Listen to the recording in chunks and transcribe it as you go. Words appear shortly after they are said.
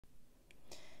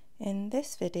In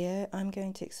this video, I'm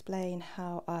going to explain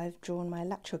how I've drawn my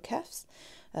lateral cephs,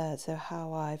 so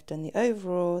how I've done the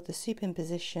overall, the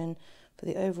superimposition for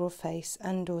the overall face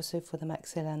and also for the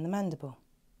maxilla and the mandible.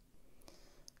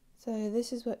 So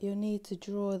this is what you'll need to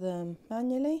draw them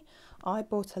manually. I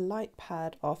bought a light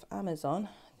pad off Amazon.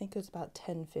 I think it was about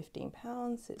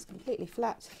 £10–15. It's completely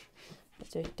flat.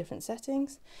 Let's do different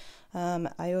settings.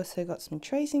 I also got some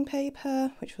tracing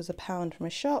paper, which was £1 from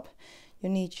a shop.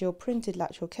 You'll need your printed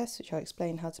lateral cephs, which I'll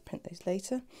explain how to print those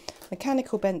later.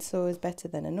 Mechanical pencil is better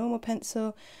than a normal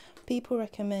pencil. People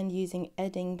recommend using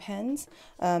edding pens.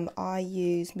 I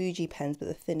use Muji pens, but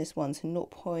the thinnest ones are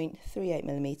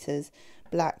 0.38mm,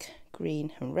 black,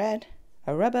 green and red.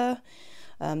 A rubber.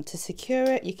 To secure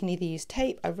it, you can either use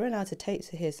tape. I've run out of tape,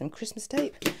 so here's some Christmas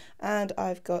tape. And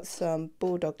I've got some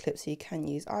bulldog clips, so you can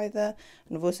use either.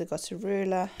 And I've also got a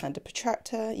ruler and a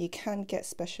protractor. You can get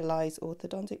specialised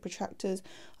orthodontic protractors.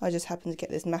 I just happened to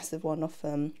get this massive one off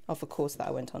a course that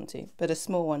I went on to. But a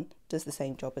small one does the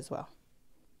same job as well.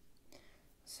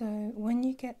 So when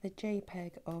you get the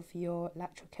JPEG of your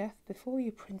lateral ceph, before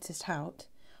you print it out,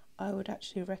 I would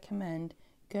actually recommend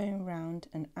going around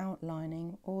and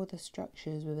outlining all the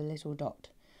structures with a little dot.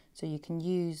 So you can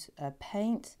use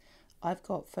paint. I've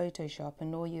got Photoshop,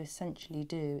 and all you essentially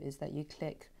do is that you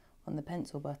click on the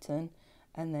pencil button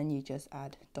and then you just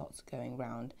add dots going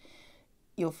round.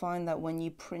 You'll find that when you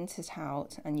print it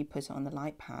out and you put it on the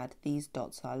light pad, these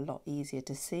dots are a lot easier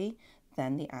to see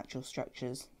than the actual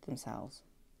structures themselves.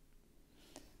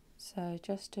 So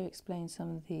just to explain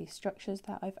some of the structures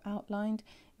that I've outlined,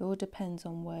 it all depends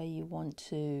on where you want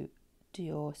to do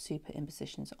your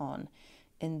superimpositions on.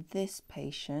 In this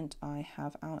patient, I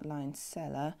have outlined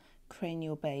cella,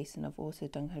 cranial base, and I've also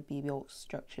done her BB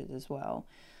structures as well.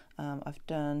 I've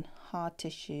done hard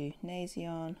tissue,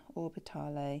 nasion,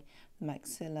 orbitale, the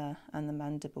maxilla and the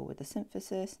mandible with the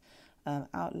symphysis,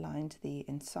 outlined the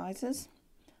incisors.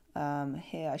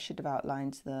 Here I should have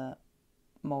outlined the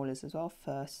molars as well,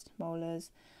 first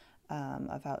molars.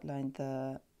 I've outlined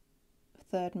the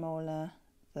third molar,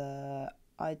 the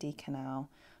ID canal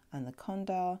and the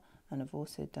condyle, and I've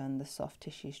also done the soft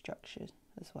tissue structures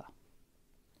as well.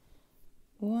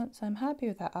 Once I'm happy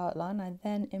with that outline, I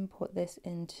then import this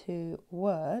into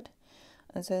Word.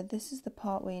 And so this is the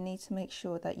part where you need to make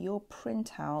sure that your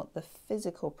printout, the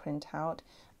physical printout,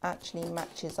 actually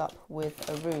matches up with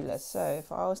a ruler. So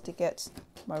if I was to get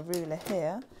my ruler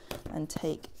here and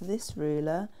take this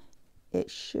ruler, it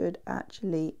should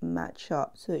actually match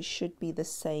up. So it should be the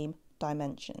same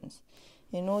dimensions.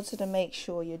 In order to make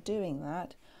sure you're doing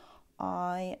that,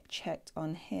 I checked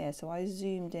on here. So I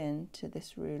zoomed in to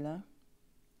this ruler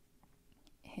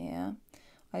here.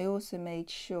 I also made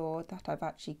sure that I've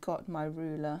actually got my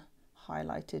ruler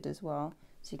highlighted as well,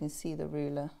 so you can see the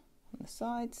ruler on the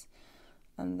sides.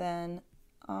 And then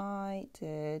I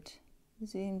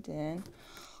zoomed in.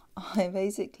 I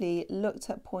basically looked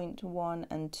at point 1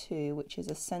 and 2, which is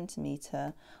a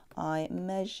centimetre. I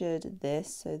measured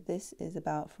this, so this is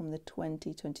about from the 20,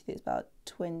 it's about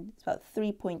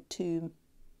 3.2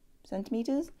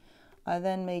 centimetres. I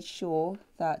then made sure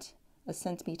that a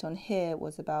centimetre on here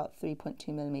was about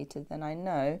 3.2mm. Then I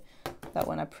know that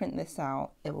when I print this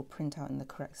out, it will print out in the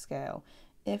correct scale.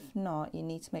 If not, you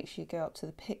need to make sure you go up to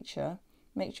the picture,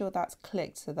 make sure that's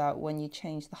clicked so that when you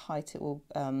change the height, it will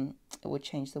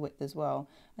change the width as well.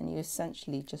 And you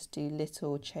essentially just do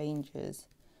little changes,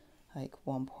 like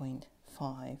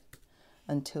 1.5,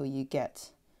 until you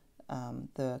get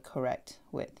the correct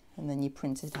width. And then you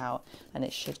print it out and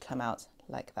it should come out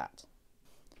like that.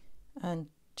 And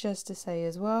just to say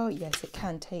as well, yes, it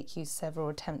can take you several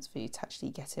attempts for you to actually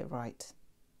get it right.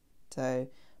 So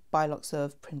buy lots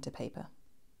of printer paper.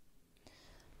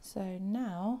 So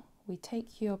now we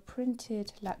take your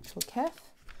printed lateral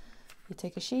ceph, you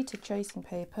take a sheet of tracing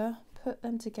paper, put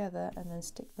them together and then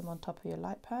stick them on top of your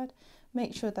light pad.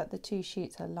 Make sure that the two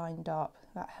sheets are lined up,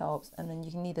 that helps. And then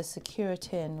you can either secure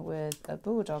it in with a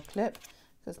bulldog clip,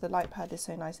 because the light pad is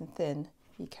so nice and thin,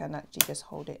 you can actually just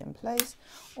hold it in place,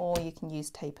 or you can use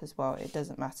tape as well, it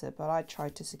doesn't matter, but I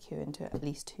tried to secure into at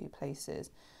least 2 places.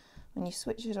 When you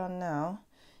switch it on now,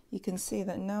 you can see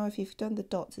that now if you've done the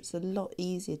dots, it's a lot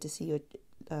easier to see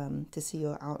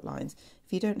your outlines.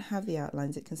 If you don't have the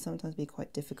outlines, it can sometimes be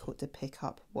quite difficult to pick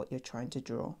up what you're trying to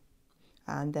draw.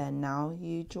 And then now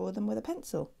you draw them with a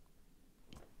pencil.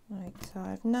 Right, so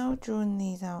I've now drawn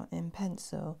these out in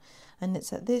pencil, and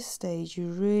it's at this stage you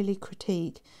really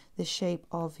critique the shape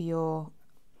of your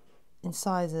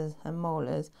incisors and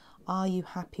molars. Are you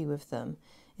happy with them?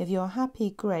 If you're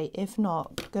happy, great. If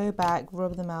not, go back,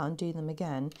 rub them out and do them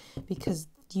again, because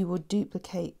you will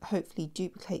hopefully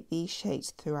duplicate these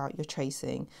shapes throughout your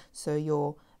tracing. So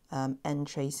your end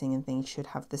tracing and things should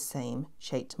have the same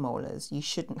shaped molars. You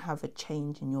shouldn't have a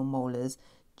change in your molars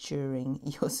during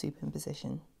your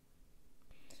superimposition.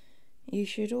 You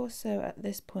should also at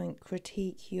this point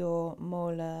critique your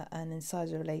molar and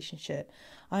incisor relationship.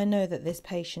 I know that this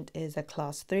patient is a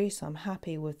class 3, so I'm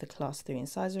happy with the class 3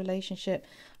 incisor relationship.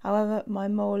 However, my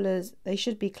molars, they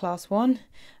should be class 1,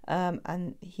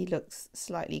 and he looks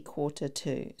slightly quarter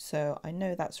 2. So I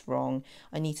know that's wrong.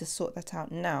 I need to sort that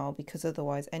out now, because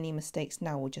otherwise any mistakes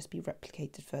now will just be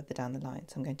replicated further down the line.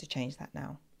 So I'm going to change that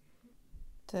now.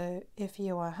 So if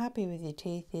you are happy with your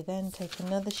teeth, you then take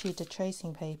another sheet of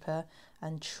tracing paper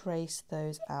and trace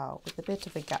those out with a bit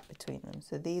of a gap between them.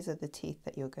 So these are the teeth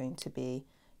that you're going to be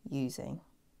using.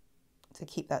 So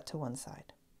keep that to one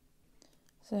side.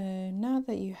 So now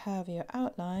that you have your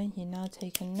outline, you now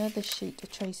take another sheet of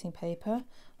tracing paper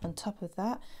on top of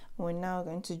that. We're now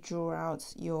going to draw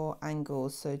out your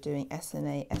angles, so doing S and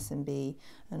A, S and B,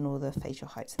 and all the facial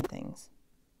heights and things.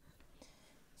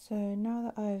 So now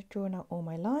that I've drawn out all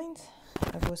my lines,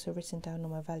 I've also written down all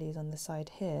my values on the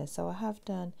side here. So I have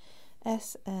done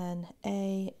S and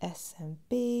A, S and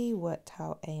B, worked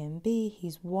out A and B.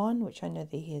 He's 1, which I know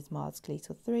that he is mild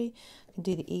skeletal 3. I can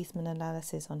do the Eastman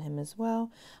analysis on him as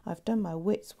well. I've done my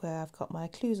widths where I've got my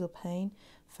occlusal plane,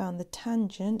 found the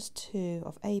tangent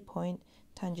of A point,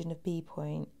 tangent of B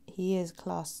point. He is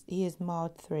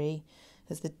mild 3.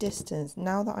 As the distance,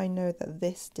 now that I know that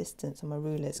this distance on my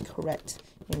ruler is correct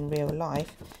in real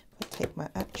life, if I take my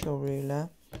actual ruler,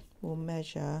 we'll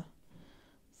measure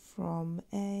from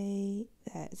there,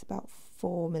 it's about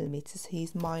 4 millimeters.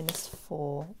 He's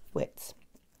 -4 width.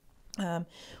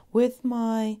 With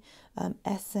my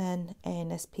SN,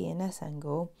 ANSP and S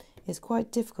angle, it's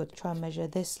quite difficult to try and measure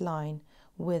this line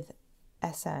with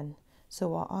SN. So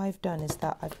what I've done is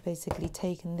that I've basically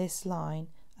taken this line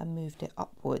and moved it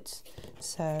upwards.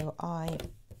 So I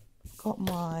got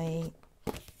my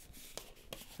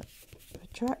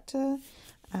protractor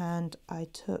and I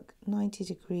took 90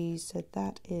 degrees, so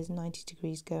that is 90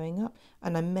 degrees going up,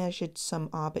 and I measured some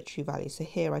arbitrary value. So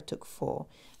here I took 4,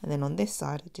 and then on this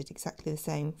side I did exactly the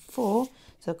same, 4,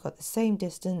 so I've got the same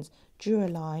distance, drew a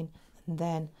line, and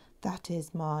then that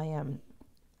is my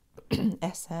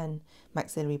SN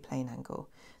maxillary plane angle.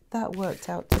 That worked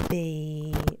out to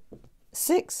be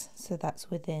 6, so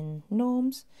that's within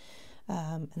norms.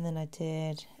 And then I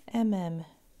did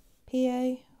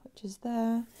MMPA, which is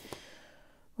there.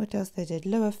 What else they did?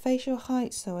 Lower facial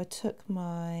height. So I took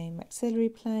my maxillary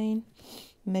plane,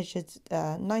 measured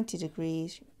 90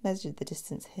 degrees, measured the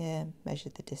distance here,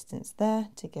 measured the distance there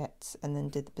to get, and then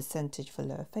did the percentage for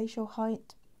lower facial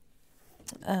height.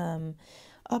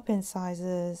 Up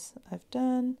incisors I've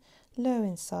done, low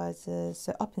incisors,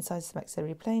 so up incisors to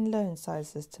maxillary plane, low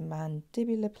incisors to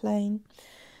mandibular plane.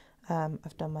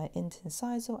 I've done my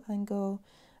interincisal angle,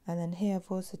 and then here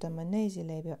I've also done my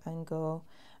nasolabial angle,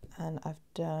 and I've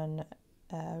done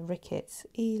Ricketts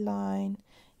E line.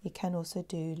 You can also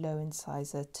do low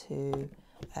incisor to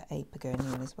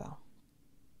apogonium as well.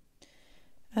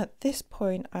 At this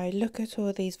point, I look at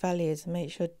all these values and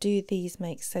make sure, do these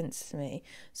make sense to me?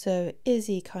 So is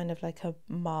he kind of like a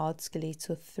mild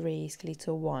skeletal 3,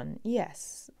 skeletal 1?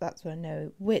 Yes, that's what I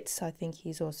know. Widths, I think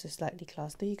he's also slightly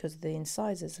class 3 because the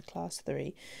incisors are class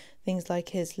 3. Things like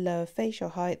his lower facial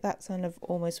height, that's kind of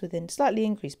almost within, slightly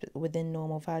increased, but within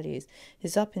normal values.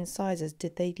 His up incisors,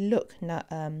 did they look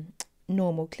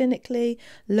normal clinically?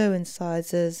 Low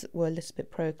incisors were a little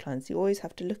bit proclines. You always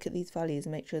have to look at these values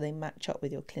and make sure they match up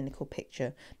with your clinical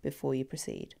picture before you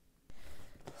proceed.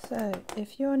 So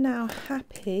if you're now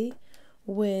happy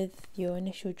with your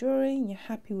initial drawing, you're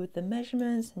happy with the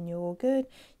measurements and you're all good,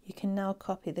 you can now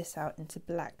copy this out into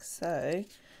black. So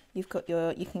you've got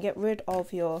you can get rid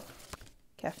of your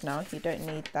ceph now. You don't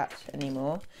need that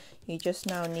anymore. You just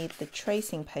now need the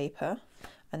tracing paper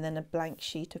and then a blank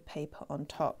sheet of paper on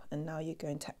top, and now you're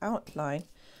going to outline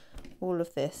all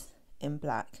of this in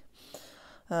black.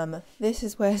 This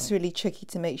is where it's really tricky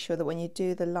to make sure that when you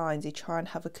do the lines, you try and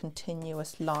have a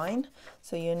continuous line,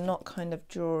 so you're not kind of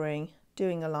doing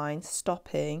a line,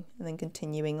 stopping, and then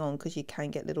continuing on, because you can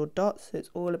get little dots. So it's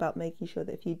all about making sure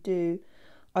that if you do,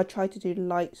 I try to do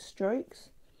light strokes,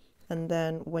 and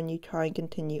then when you try and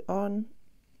continue on,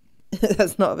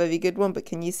 that's not a very good one, but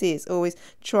can you see it's always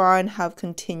try and have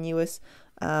continuous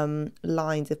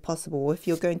lines if possible. If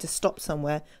you're going to stop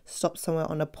somewhere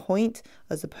on a point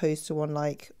as opposed to one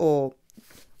like or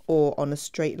or on a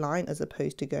straight line as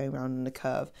opposed to going around in a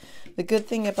curve. The good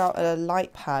thing about a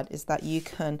light pad is that you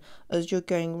can, as you're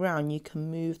going around, you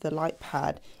can move the light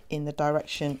pad in the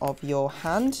direction of your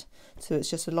hand. So it's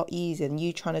just a lot easier than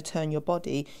you trying to turn your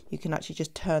body. You can actually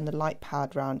just turn the light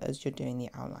pad around as you're doing the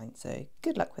outline. So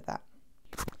good luck with that.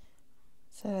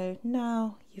 So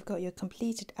now you've got your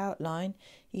completed outline.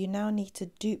 You now need to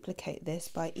duplicate this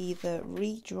by either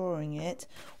redrawing it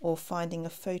or finding a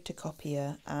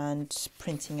photocopier and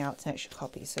printing out an extra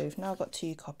copy. So we've now got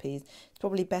 2 copies. It's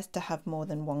probably best to have more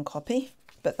than 1 copy,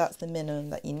 but that's the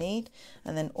minimum that you need.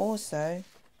 And then also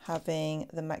having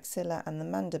the maxilla and the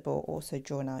mandible also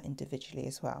drawn out individually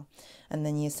as well. And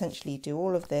then you essentially do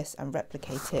all of this and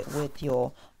replicate it with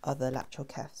your other lateral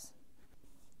cephs.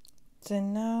 So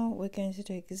now we're going to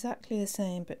do exactly the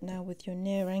same, but now with your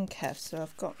near end ceph. So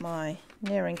I've got my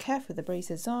near end ceph with the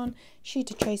braces on, sheet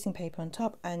of tracing paper on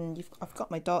top, and I've got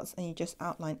my dots, and you just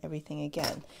outline everything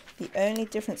again. The only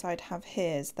difference I'd have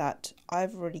here is that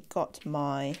I've already got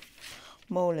my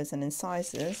molars and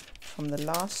incisors from the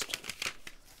last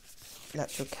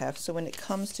lateral ceph. So when it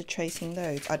comes to tracing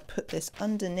those, I'd put this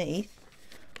underneath,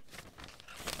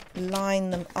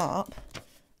 line them up,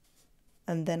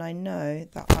 and then I know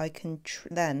that I can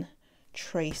then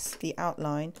trace the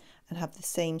outline and have the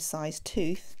same size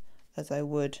tooth as I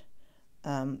would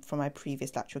from my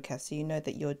previous lateral ceph. So you know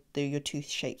that your tooth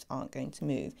shapes aren't going to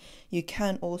move. You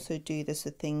can also do this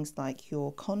with things like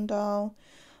your condyle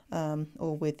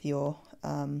or with your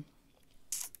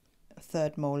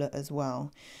third molar as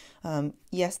well.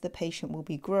 Yes, the patient will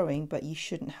be growing, but you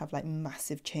shouldn't have like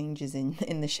massive changes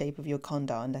in the shape of your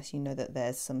condyle unless you know that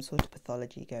there's some sort of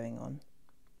pathology going on.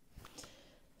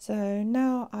 So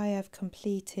now I have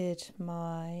completed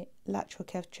my lateral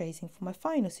ceph tracing for my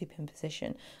final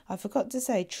superimposition. I forgot to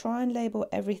say, try and label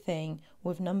everything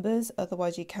with numbers,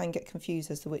 otherwise you can get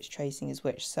confused as to which tracing is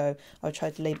which. So I'll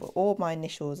try to label all my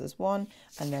initials as 1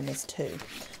 and then as 2.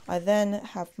 I then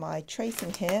have my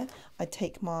tracing here. I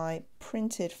take my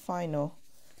printed final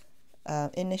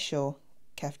initial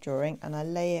ceph drawing and I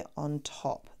lay it on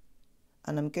top.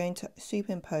 And I'm going to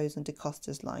superimpose on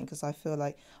DeCosta's line because I feel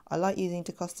like I like using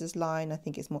DeCosta's line. I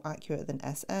think it's more accurate than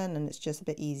SN and it's just a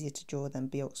bit easier to draw than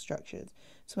Bjork structures.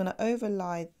 So when I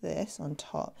overlay this on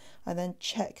top, I then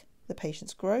check the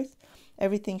patient's growth.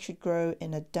 Everything should grow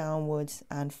in a downwards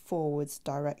and forwards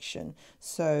direction.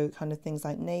 So kind of things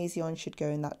like nasion should go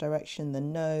in that direction, the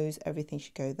nose, everything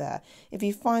should go there. If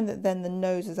you find that then the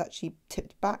nose is actually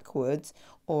tipped backwards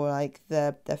or like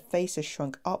the face is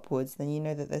shrunk upwards, then you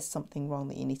know that there's something wrong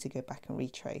that you need to go back and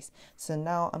retrace. So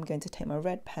now I'm going to take my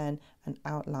red pen and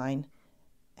outline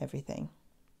everything.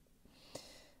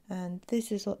 And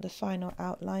this is what the final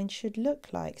outline should look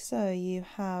like. So you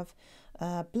have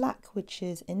black, which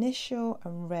is initial,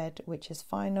 and red, which is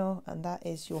final, and that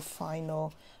is your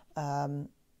final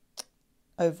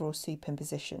overall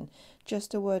superimposition.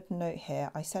 Just a word note here,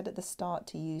 I said at the start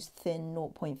to use thin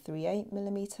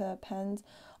 0.38mm pens.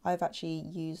 I've actually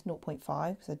used 0.5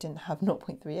 because I didn't have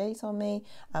 0.38 on me,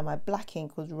 and my black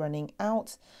ink was running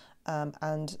out,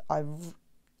 and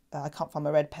I can't find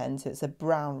my red pen, so it's a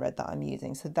brown red that I'm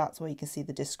using. So that's where you can see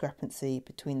the discrepancy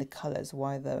between the colours,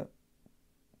 why the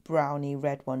browny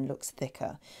red one looks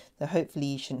thicker. So hopefully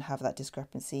you shouldn't have that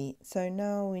discrepancy. So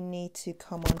now we need to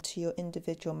come on to your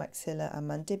individual maxilla and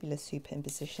mandibular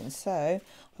superimposition. So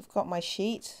I've got my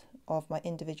sheet of my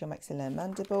individual maxilla and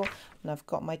mandible, and I've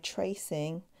got my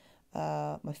tracing,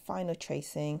 my final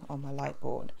tracing on my light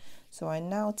board. So I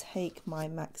now take my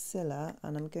maxilla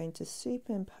and I'm going to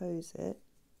superimpose it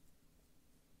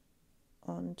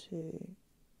onto,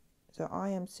 so I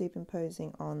am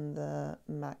superimposing on the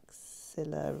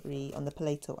maxillary, on the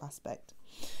palatal aspect.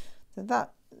 So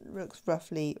that looks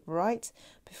roughly right.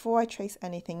 Before I trace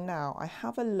anything now, I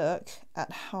have a look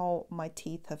at how my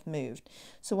teeth have moved.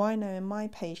 So I know in my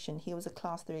patient, he was a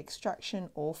class 3 extraction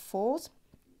or 4s.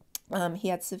 He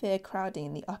had severe crowding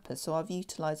in the upper, so I've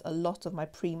utilised a lot of my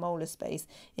premolar space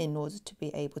in order to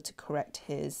be able to correct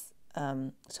his,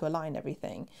 to align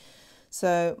everything.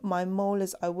 So my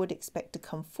molars I would expect to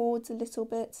come forwards a little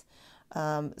bit,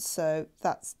 so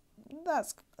that's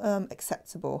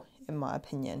acceptable in my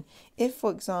opinion. If,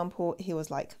 for example, he was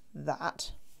like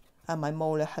that and my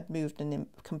molar had moved in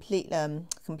complete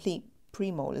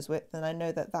premolars width, then I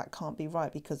know that that can't be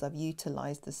right because I've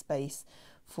utilised the space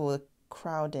for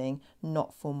crowding,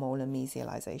 not for molar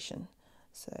mesialization.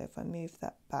 So if I move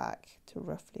that back to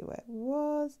roughly where it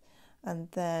was, and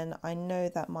then I know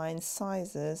that my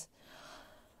incisors,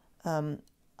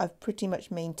 I've pretty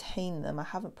much maintained them. I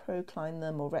haven't proclined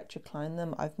them or retroclined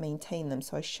them. I've maintained them,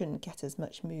 so I shouldn't get as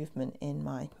much movement in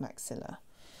my maxilla.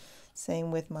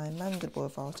 Same with my mandible,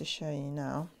 if I were to show you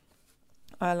now.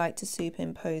 I like to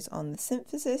superimpose on the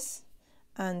symphysis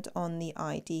and on the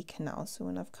ID canal. So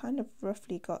when I've kind of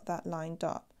roughly got that lined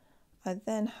up, I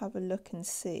then have a look and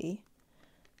see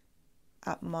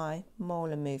at my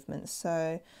molar movement.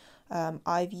 So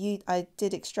I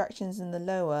did extractions in the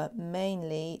lower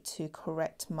mainly to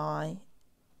correct my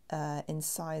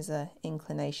incisor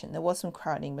inclination. There was some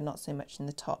crowding, but not so much in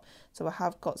the top. So I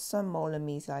have got some molar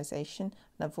mesialization,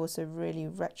 and I've also really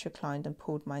retroclined and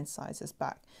pulled my incisors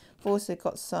back. I've also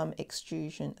got some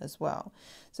extrusion as well.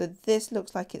 So this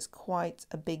looks like it's quite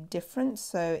a big difference.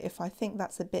 So if I think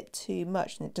that's a bit too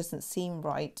much and it doesn't seem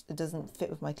right, it doesn't fit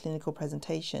with my clinical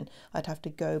presentation, I'd have to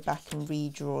go back and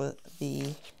redraw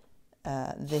the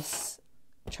this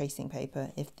tracing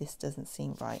paper if this doesn't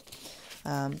seem right.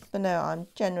 But no, I'm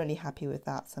generally happy with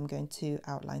that, so I'm going to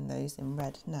outline those in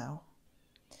red now.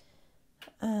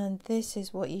 And this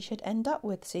is what you should end up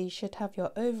with. So you should have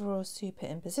your overall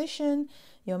superimposition,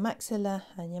 your maxilla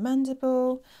and your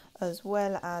mandible, as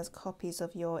well as copies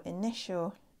of your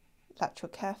initial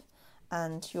lateral ceph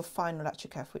and your final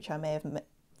lateral ceph, which I may have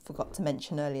forgot to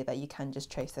mention earlier, that you can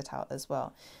just trace that out as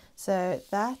well. So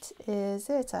that is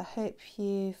it. I hope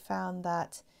you found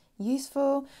that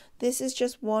useful. This is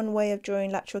just one way of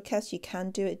drawing lateral ceph. You can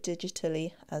do it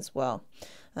digitally as well.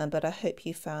 But I hope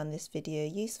you found this video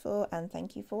useful, and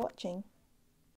thank you for watching.